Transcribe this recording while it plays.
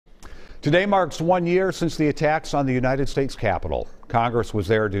Today marks 1 year since the attacks on the United States Capitol. Congress was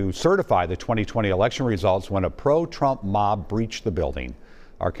there to certify the 2020 election results when a pro-Trump mob breached the building.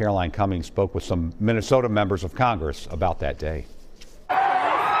 Our Caroline Cummings spoke with some Minnesota members of Congress about that day.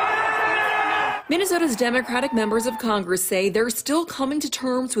 Minnesota's Democratic members of Congress say they're still coming to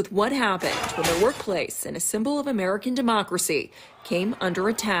terms with what happened when their workplace and a symbol of American democracy came under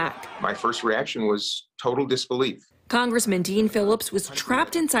attack. My first reaction was total disbelief. Congressman Dean Phillips was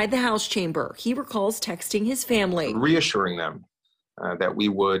trapped inside the House chamber. He recalls texting his family, reassuring them that we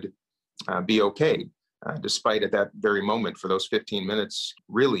would be okay, despite at that very moment for those 15 minutes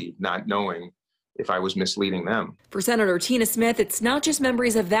really not knowing if I was misleading them. For Senator Tina Smith, it's not just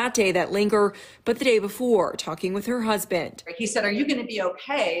memories of that day that linger, but the day before, talking with her husband. He said, "Are you going to be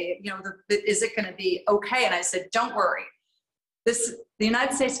okay? Is it going to be okay?" And I said, "Don't worry. The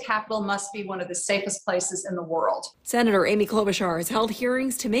United States Capitol must be one of the safest places in the world." Senator Amy Klobuchar has held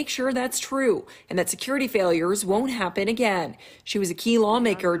hearings to make sure that's true and that security failures won't happen again. She was a key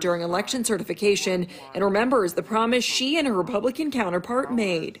lawmaker during election certification and remembers the promise she and her Republican counterpart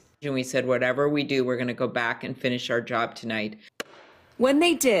made. And we said, whatever we do, we're going to go back and finish our job tonight. When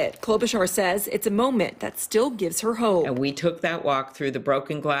they did, Klobuchar says it's a moment that still gives her hope. And we took that walk through the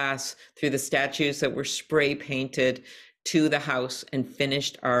broken glass, through the statues that were spray painted, to the House and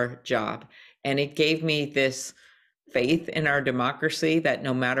finished our job. And it gave me this faith in our democracy that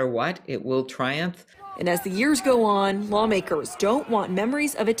no matter what, it will triumph. And as the years go on, lawmakers don't want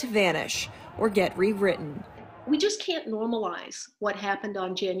memories of it to vanish or get rewritten. We just can't normalize what happened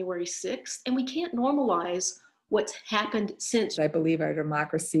on January 6th, and we can't normalize what's happened since. I believe our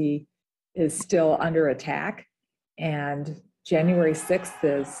democracy is still under attack, and January 6th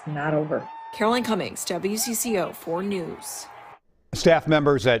is not over. Caroline Cummings, WCCO 4 News. Staff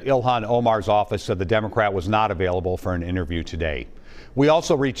members at Ilhan Omar's office said the Democrat was not available for an interview today. We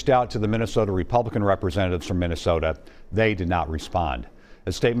also reached out to the Minnesota Republican representatives from Minnesota. They did not respond.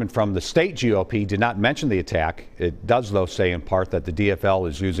 A statement from the state GOP did not mention the attack. It does, though, say in part that the DFL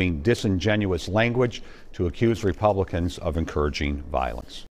is using disingenuous language to accuse Republicans of encouraging violence.